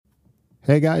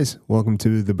Hey guys, welcome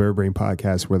to the Birdbrain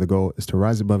podcast, where the goal is to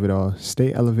rise above it all,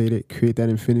 stay elevated, create that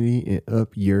infinity, and up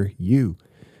your you.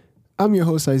 I'm your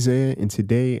host, Isaiah, and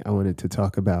today I wanted to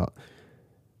talk about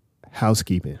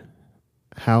housekeeping,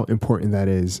 how important that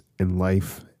is in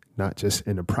life, not just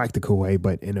in a practical way,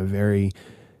 but in a very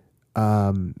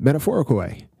metaphorical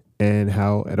way, and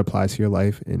how it applies to your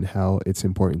life and how it's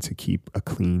important to keep a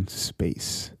clean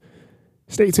space.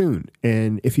 Stay tuned.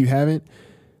 And if you haven't,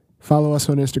 follow us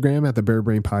on Instagram at the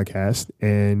Birdbrain Podcast,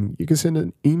 and you can send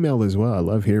an email as well. I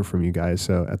love hearing from you guys.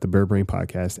 So at the Birdbrain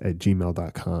Podcast at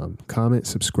gmail.com. Comment,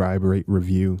 subscribe, rate,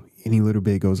 review. Any little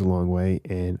bit goes a long way,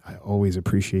 and I always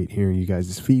appreciate hearing you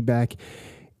guys' feedback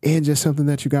and just something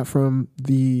that you got from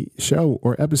the show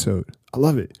or episode. I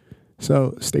love it.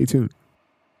 So stay tuned.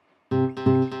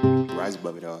 Rise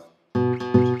above it all.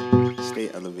 Stay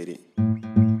elevated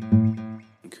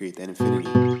and create that infinity.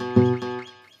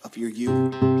 Of your you,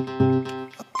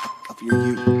 of your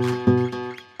you.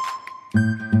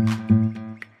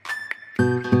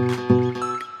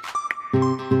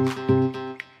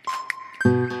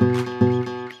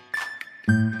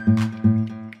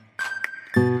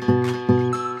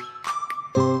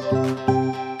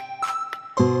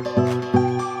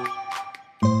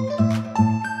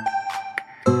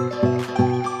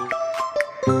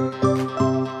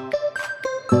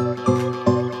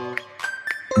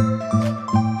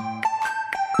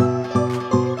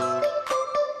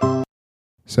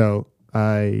 So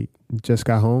I just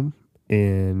got home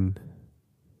and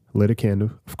lit a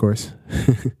candle, of course,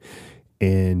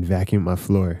 and vacuumed my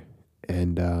floor.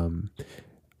 And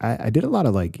I did a lot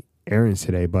of errands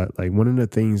today, but one of the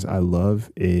things I love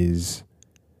is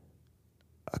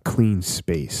a clean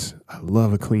space. I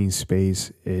love a clean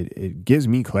space. It gives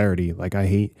me clarity. I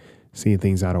hate seeing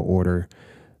things out of order.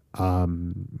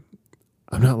 I'm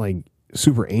not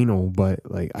super anal, but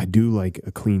I do like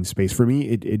a clean space. For me,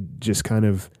 it just kind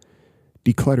of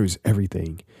declutters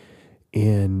everything.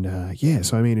 And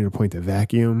so I made it a point to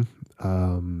vacuum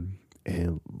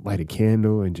and light a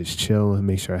candle and just chill and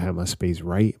make sure I have my space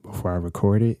right before I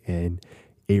record it. And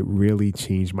it really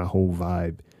changed my whole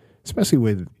vibe, especially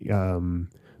with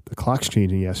the clocks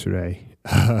changing yesterday.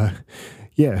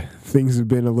 Things have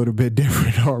been a little bit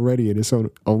different already, and it's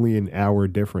only an hour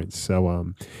difference.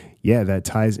 So that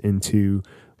ties into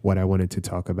what I wanted to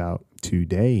talk about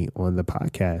today on the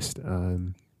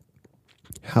podcast,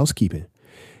 housekeeping.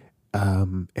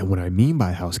 And what I mean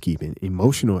by housekeeping,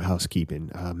 emotional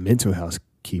housekeeping, mental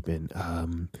housekeeping,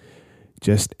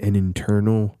 just an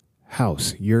internal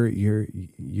house. Your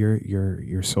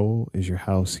soul is your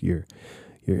house. Your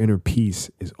inner peace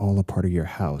is all a part of your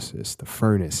house. It's the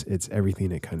furnace. It's everything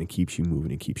that kind of keeps you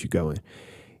moving and keeps you going.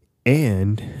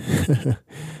 And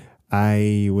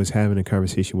I was having a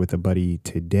conversation with a buddy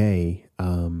today,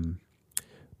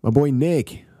 my boy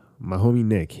Nick, my homie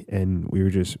Nick, and we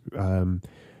were just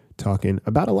talking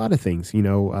about a lot of things.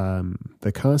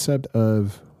 The concept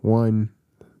of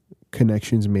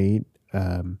connections made.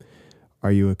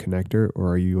 Are you a connector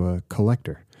or are you a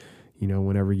collector?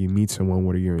 Whenever you meet someone,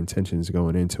 what are your intentions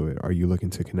going into it? Are you looking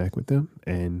to connect with them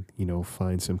and,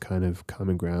 find some kind of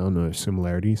common ground or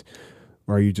similarities?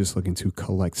 Or are you just looking to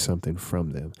collect something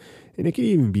from them? And it could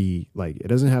even be it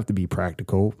doesn't have to be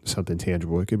practical, something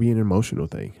tangible. It could be an emotional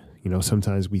thing.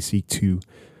 Sometimes we seek to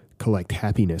collect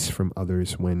happiness from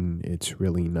others when it's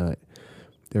really not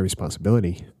their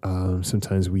responsibility.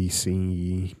 Sometimes we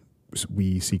seek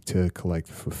to collect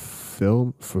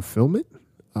fulfillment,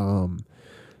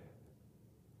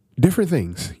 different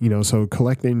things, so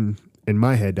collecting in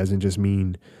my head doesn't just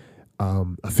mean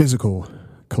a physical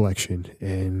collection,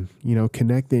 and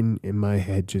connecting in my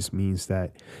head just means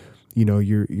that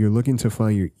you're looking to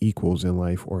find your equals in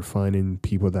life, or finding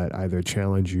people that either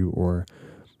challenge you or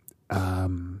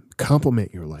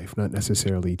complement your life, not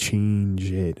necessarily change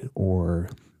it or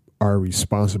are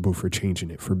responsible for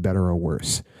changing it for better or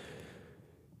worse.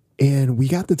 And we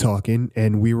got to talking,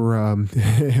 and we were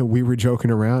we were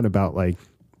joking around about I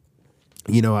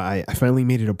finally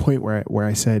made it a point where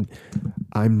I said,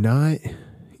 I'm not,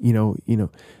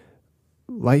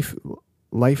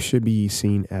 life should be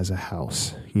seen as a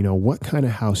house. What kind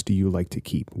of house do you like to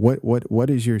keep? What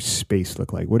does your space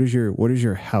look like? What does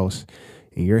your house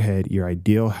in your head, your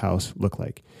ideal house look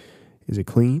like? Is it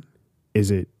clean?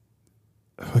 Is it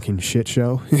a fucking shit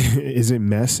show? Is it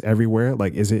mess everywhere?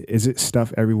 Is it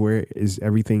stuff everywhere? Is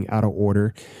everything out of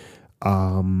order?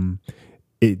 Can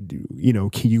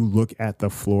you look at the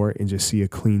floor and just see a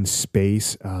clean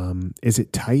space? Is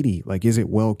it tidy? Is it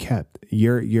well kept?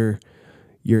 Your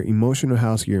emotional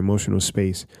house, your emotional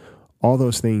space, all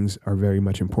those things are very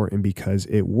much important, because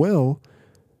it will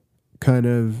kind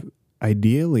of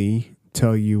ideally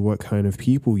tell you what kind of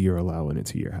people you're allowing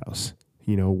into your house,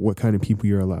 what kind of people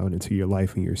you're allowing into your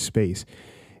life and your space.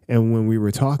 And when we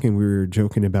were talking, we were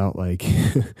joking about like,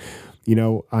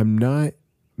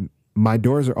 my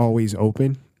doors are always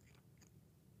open,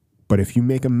 but if you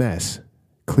make a mess,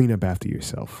 clean up after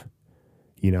yourself.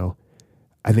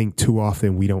 I think too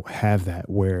often we don't have that,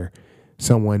 where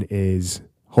someone is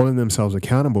holding themselves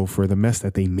accountable for the mess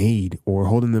that they made, or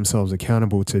holding themselves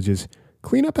accountable to just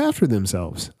clean up after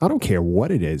themselves. I don't care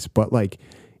what it is, but like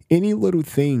any little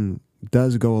thing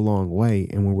does go a long way.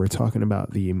 And when we're talking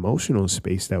about the emotional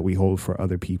space that we hold for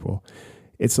other people,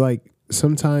 it's like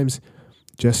sometimes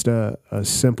just a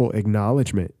simple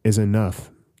acknowledgement is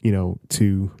enough,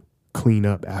 to clean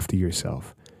up after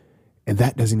yourself. And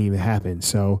that doesn't even happen.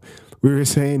 So we were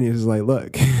saying is like,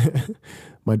 look,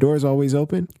 my door is always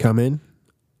open. Come in.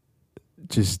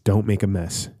 Just don't make a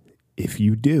mess. If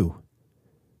you do,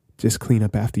 just clean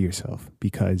up after yourself,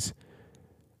 because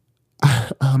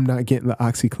I'm not getting the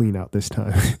OxyClean out this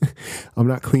time. I'm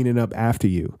not cleaning up after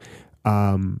you.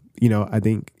 I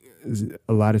think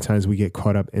a lot of times we get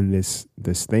caught up in this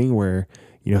thing where,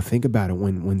 think about it,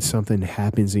 when something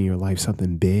happens in your life,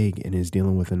 something big, and is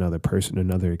dealing with another person,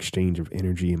 another exchange of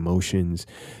energy, emotions,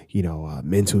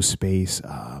 mental space,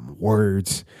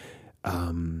 words,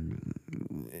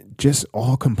 just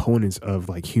all components of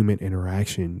like human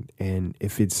interaction. And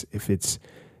if it's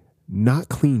not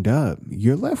cleaned up,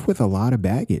 you're left with a lot of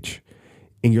baggage,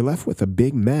 and you're left with a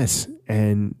big mess.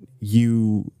 And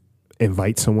you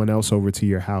invite someone else over to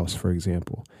your house, for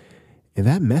example, and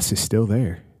that mess is still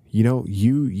there.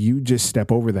 You just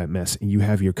step over that mess, and you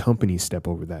have your company step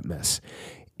over that mess.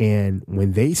 And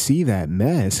when they see that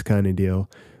mess kind of deal,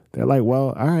 they're like,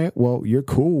 well, all right, well, you're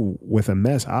cool with a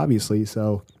mess, obviously.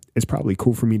 So it's probably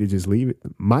cool for me to just leave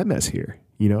my mess here.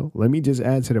 Let me just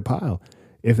add to the pile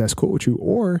if that's cool with you.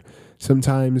 Or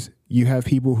sometimes you have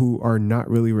people who are not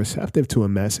really receptive to a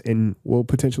mess and will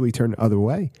potentially turn the other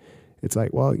way. It's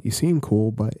like, well, you seem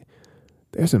cool, but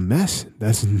there's a mess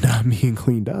that's not being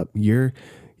cleaned up. You're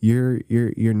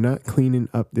not cleaning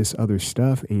up this other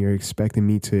stuff, and you're expecting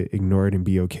me to ignore it and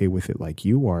be okay with it like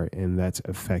you are, and that's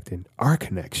affecting our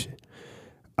connection.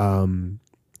 And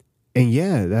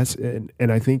yeah,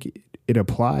 and I think it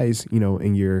applies,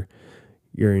 in your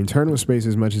internal space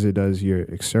as much as it does your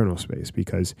external space,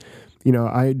 because,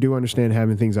 I do understand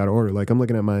having things out of order. Like I'm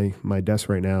looking at my desk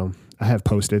right now. I have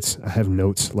Post-its, I have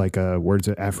notes, like words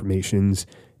of affirmations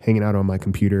hanging out on my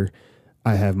computer.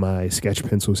 I have my sketch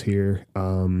pencils here.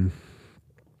 I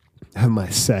have my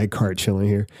SAG card chilling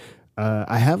here.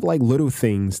 I have like little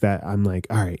things that I'm like,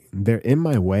 all right, they're in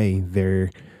my way.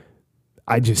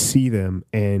 I just see them,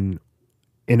 and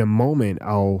in a moment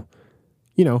I'll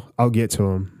get to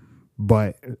them,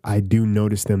 but I do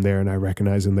notice them there, and I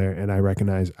recognize them there, and I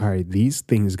recognize, all right, these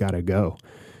things gotta go.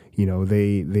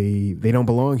 They don't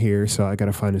belong here, so I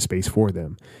gotta find a space for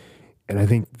them. And I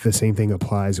think the same thing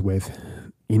applies with,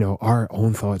 our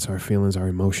own thoughts, our feelings, our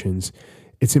emotions.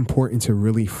 It's important to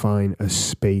really find a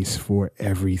space for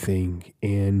everything,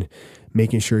 and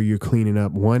making sure you're cleaning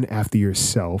up after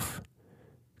yourself.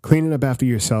 Cleaning up after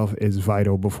yourself is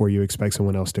vital before you expect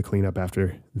someone else to clean up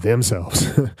after themselves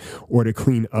or to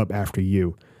clean up after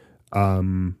you.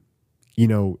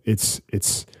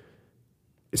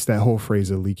 It's that whole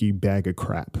phrase, a leaky bag of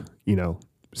crap.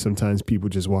 Sometimes people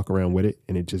just walk around with it,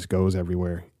 and it just goes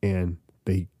everywhere, and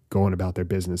they go on about their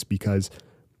business because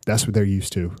that's what they're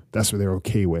used to. That's what they're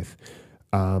okay with.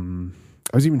 I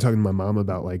was even talking to my mom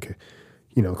about like,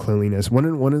 cleanliness.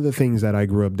 One of the things that I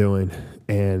grew up doing,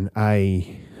 and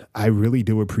I really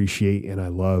do appreciate and I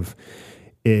love,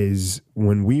 is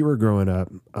when we were growing up,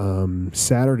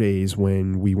 Saturdays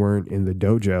when we weren't in the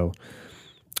dojo,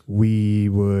 we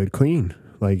would clean.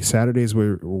 Like Saturdays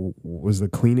was the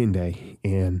cleaning day,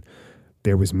 and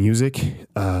there was music.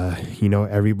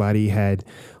 Everybody had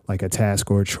like a task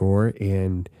or a chore,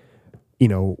 and,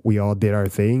 we all did our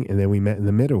thing, and then we met in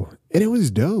the middle, and it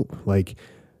was dope. Like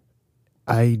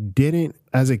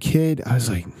as a kid, I was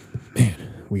like, man,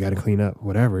 we got to clean up,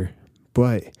 whatever.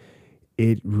 But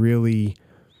it really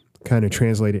kind of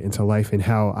translated into life and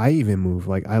how I even move.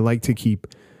 Like I like to keep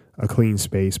a clean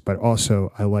space, but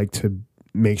also I like to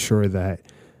make sure that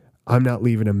I'm not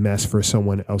leaving a mess for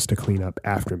someone else to clean up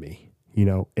after me.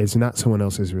 It's not someone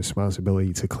else's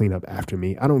responsibility to clean up after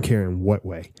me. I don't care in what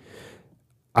way.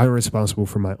 I'm responsible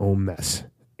for my own mess.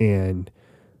 And,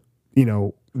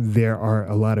 there are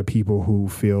a lot of people who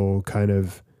feel kind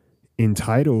of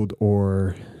entitled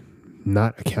or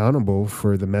not accountable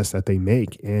for the mess that they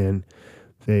make, and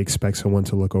they expect someone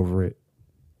to look over it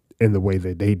in the way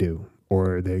that they do,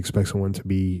 or they expect someone to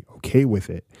be okay with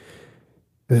it.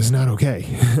 It's not okay.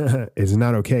 It's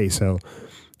not okay. So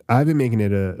I've been making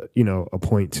it a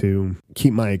point to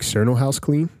keep my external house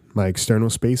clean, my external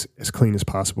space as clean as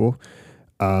possible.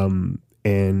 And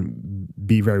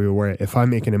be very aware if I'm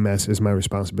making a mess, it's my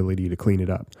responsibility to clean it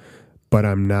up. But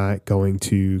I'm not going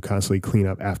to constantly clean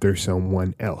up after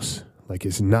someone else. Like,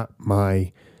 it's not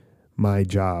my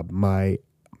job,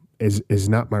 is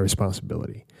not my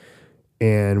responsibility.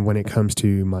 And when it comes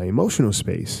to my emotional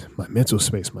space, my mental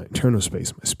space, my internal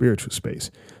space, my spiritual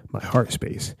space, my heart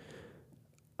space,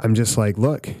 I'm just like,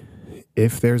 look,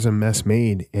 if there's a mess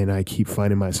made and I keep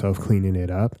finding myself cleaning it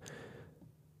up,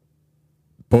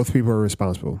 both people are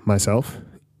responsible, myself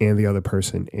and the other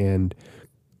person. And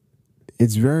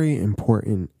it's very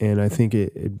important. And I think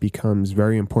it becomes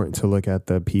very important to look at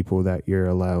the people that you're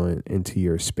allowing into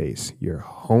your space, your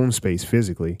home space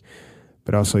physically,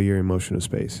 but also your emotional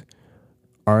space.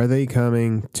 Are they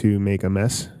coming to make a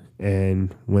mess?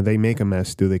 And when they make a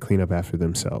mess, do they clean up after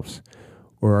themselves?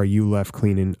 Or are you left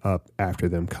cleaning up after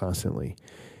them constantly?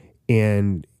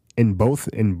 And in both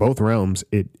realms,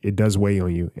 it does weigh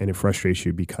on you and it frustrates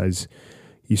you because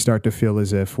you start to feel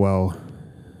as if, well,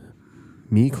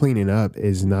 me cleaning up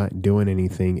is not doing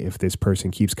anything if this person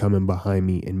keeps coming behind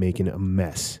me and making a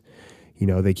mess. You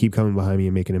know, they keep coming behind me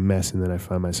and making a mess, and then I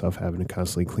find myself having to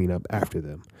constantly clean up after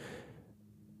them.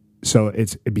 So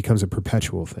it becomes a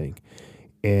perpetual thing.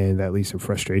 And that leads to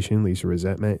frustration, leads to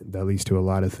resentment, that leads to a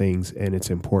lot of things. And it's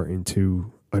important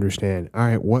to understand, all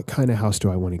right, what kind of house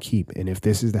do I want to keep? And if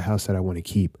this is the house that I want to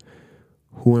keep,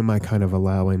 who am I kind of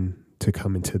allowing to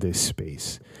come into this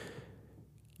space?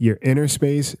 Your inner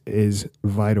space is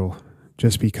vital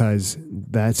just because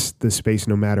that's the space,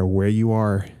 no matter where you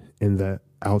are in the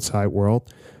outside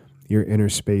world, your inner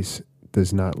space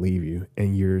does not leave you,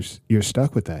 and you're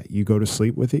stuck with that. You go to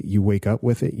sleep with it, you wake up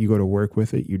with it, you go to work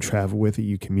with it, you travel with it,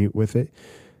 you commute with it.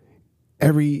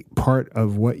 Every part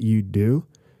of what you do,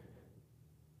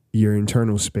 your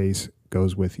internal space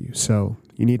goes with you. So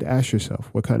you need to ask yourself,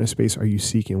 what kind of space are you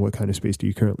seeking? What kind of space do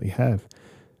you currently have?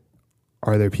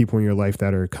 Are there people in your life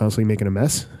that are constantly making a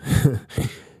mess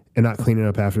and not cleaning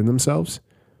up after themselves?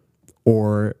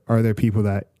 Or are there people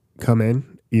that come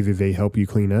in, either they help you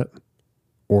clean up,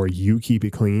 or you keep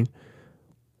it clean,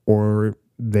 or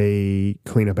they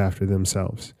clean up after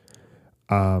themselves?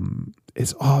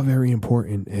 It's all very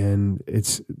important. And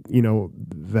it's,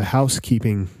 the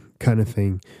housekeeping kind of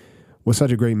thing was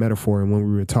such a great metaphor. And when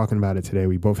we were talking about it today,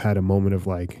 we both had a moment of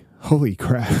like, holy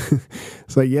crap.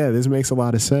 It's like, yeah, this makes a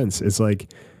lot of sense. It's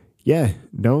like, yeah,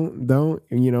 don't,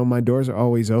 my doors are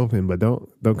always open, but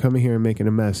don't come in here and making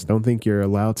a mess. Don't think you're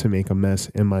allowed to make a mess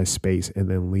in my space and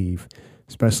then leave,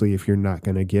 especially if you're not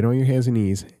going to get on your hands and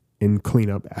knees and clean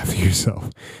up after yourself.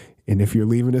 And if you're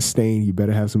leaving a stain, you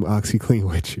better have some OxyClean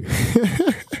with you.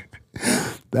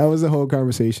 That was the whole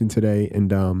conversation today.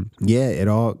 And it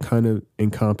all kind of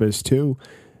encompassed too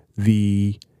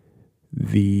the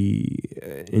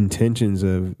intentions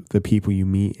of the people you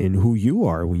meet and who you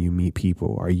are when you meet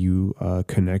people. Are you a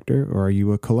connector or are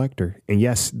you a collector? And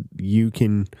yes, you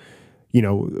can,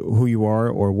 who you are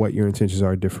or what your intentions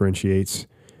are differentiates,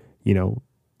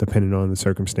 depending on the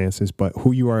circumstances, but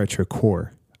who you are at your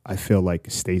core, I feel like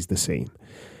stays the same.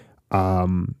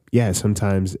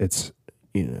 Sometimes it's,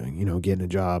 getting a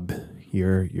job,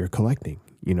 you're collecting,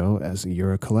 as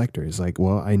you're a collector. It's like,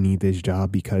 well, I need this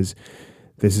job because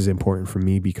this is important for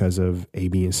me because of A,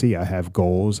 B, and C. I have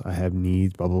goals, I have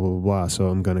needs, blah, blah, blah, blah. So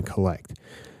I'm going to collect.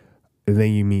 And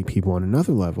then you meet people on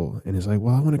another level and it's like,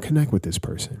 well, I want to connect with this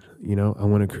person. I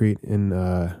want to create and,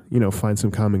 find some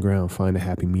common ground, find a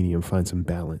happy medium, find some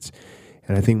balance.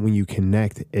 And I think when you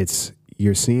connect,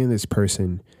 you're seeing this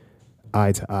person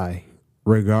eye to eye,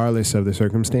 regardless of the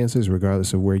circumstances,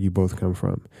 regardless of where you both come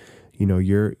from.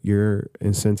 Your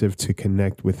incentive to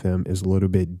connect with them is a little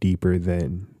bit deeper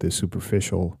than the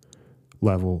superficial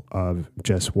level of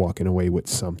just walking away with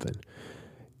something.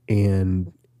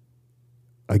 And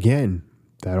again,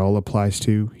 that all applies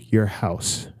to your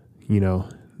house.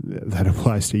 That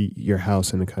applies to your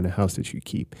house and the kind of house that you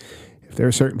keep. If there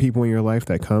are certain people in your life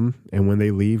that come and when they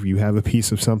leave, you have a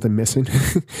piece of something missing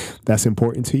that's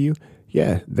important to you.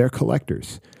 Yeah, they're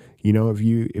collectors.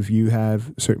 If you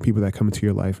have certain people that come into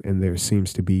your life and there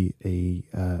seems to be a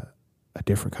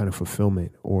different kind of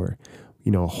fulfillment or,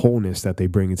 a wholeness that they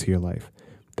bring into your life,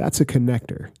 that's a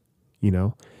connector,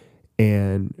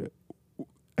 And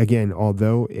again,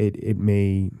 although it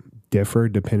may differ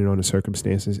depending on the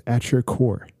circumstances, at your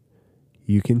core,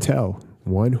 you can tell,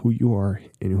 one, who you are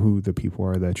and who the people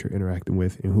are that you're interacting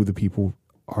with and who the people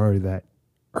are that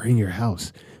are in your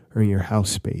house or in your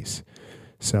house space.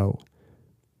 So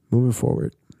moving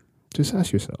forward, just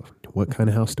ask yourself, what kind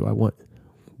of house do I want?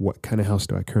 What kind of house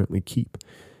do I currently keep?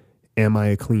 Am I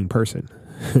a clean person?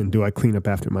 Do I clean up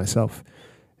after myself?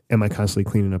 Am I constantly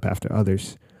cleaning up after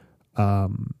others?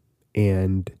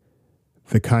 And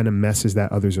the kind of messes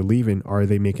that others are leaving, are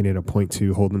they making it a point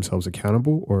to hold themselves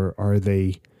accountable, or are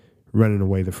they running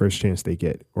away the first chance they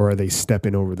get, or are they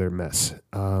stepping over their mess?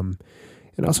 And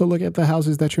also look at the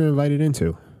houses that you're invited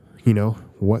into. You know,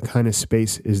 what kind of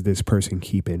space is this person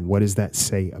keeping? What does that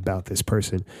say about this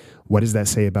person? What does that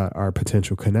say about our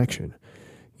potential connection?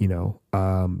 You know,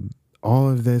 all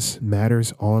of this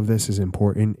matters. All of this is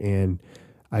important. And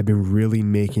I've been really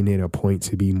making it a point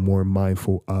to be more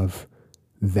mindful of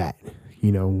that.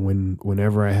 You know,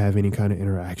 whenever I have any kind of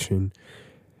interaction,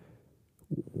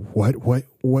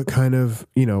 what kind of,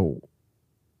 you know,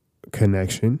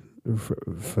 connection,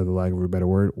 for the lack of a better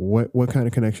word, what kind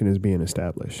of connection is being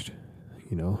established?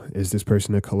 You know, is this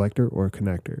person a collector or a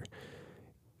connector?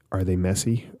 Are they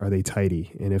messy? Are they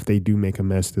tidy? And if they do make a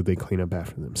mess, do they clean up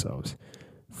after themselves?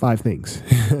 5 things.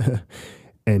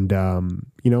 And,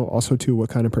 you know, also too, what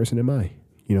kind of person am I?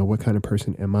 You know, what kind of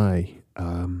person am I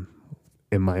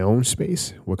in my own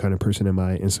space? What kind of person am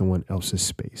I in someone else's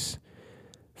space?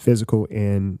 Physical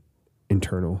and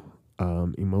internal,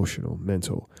 emotional,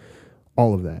 mental,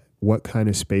 all of that. What kind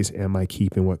of space am I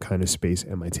keeping? What kind of space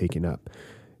am I taking up?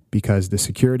 Because the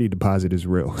security deposit is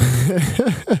real.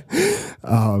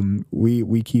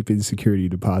 We keep in security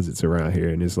deposits around here,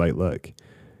 and it's like, look,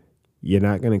 you're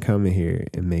not going to come in here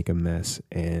and make a mess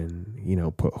and, you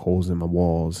know, put holes in my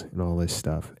walls and all this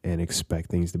stuff and expect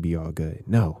things to be all good.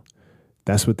 No,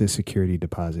 that's what this security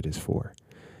deposit is for.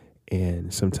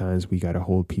 And sometimes we got to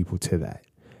hold people to that.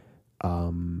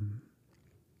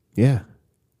 Yeah,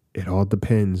 it all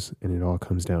depends, and it all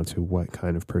comes down to what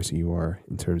kind of person you are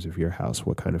in terms of your house,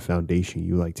 what kind of foundation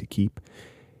you like to keep,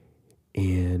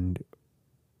 and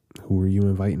who are you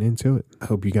inviting into it. I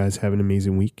hope you guys have an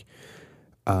amazing week.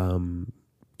 I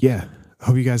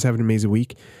hope you guys have an amazing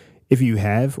week. If you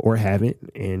have or haven't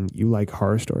and you like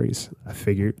horror stories, I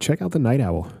figured check out The Night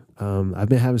Owl. I've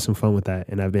been having some fun with that,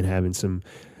 and I've been having some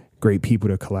great people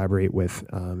to collaborate with.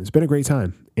 It's been a great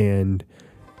time, and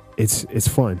it's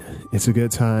fun. It's a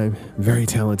good time. Very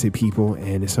talented people,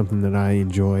 and it's something that I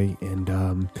enjoy.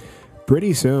 And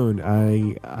pretty soon,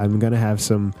 I'm gonna have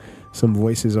some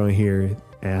voices on here.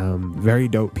 Very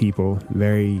dope people,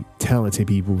 very talented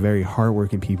people, very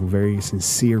hardworking people, very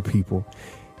sincere people,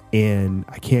 and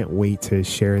I can't wait to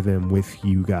share them with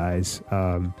you guys.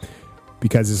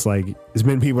 Because it's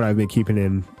been people that I've been keeping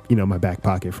in, you know, my back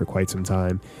pocket for quite some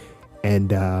time. And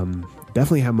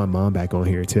definitely have my mom back on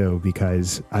here too,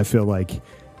 because I feel like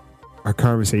our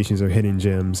conversations are hidden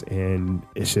gems, and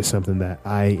it's just something that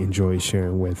I enjoy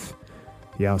sharing with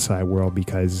the outside world,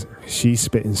 because she's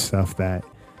spitting stuff that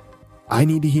I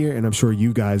need to hear, and I'm sure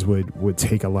you guys would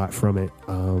take a lot from it.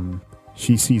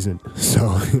 She's seasoned,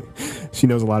 so she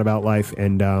knows a lot about life,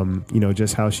 and you know,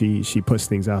 just how she puts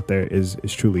things out there is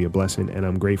truly a blessing, and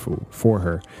I'm grateful for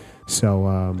her. So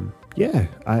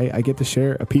I get to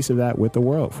share a piece of that with the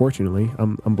world. Fortunately,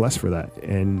 I'm blessed for that,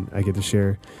 and I get to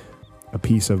share a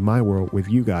piece of my world with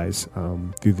you guys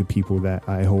through the people that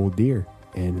I hold dear,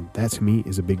 and that to me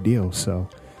is a big deal. So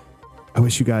I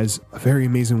wish you guys a very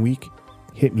amazing week.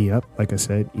 Hit me up, like I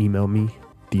said, email me,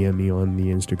 DM me on the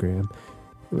Instagram.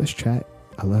 Let's chat.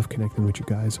 I love connecting with you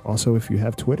guys. Also, if you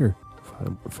have Twitter,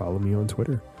 follow me on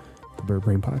Twitter, the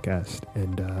Birdbrain Podcast.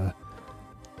 And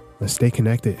let's stay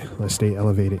connected. Let's stay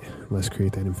elevated. Let's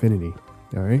create that infinity.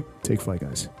 All right? Take flight,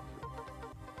 guys.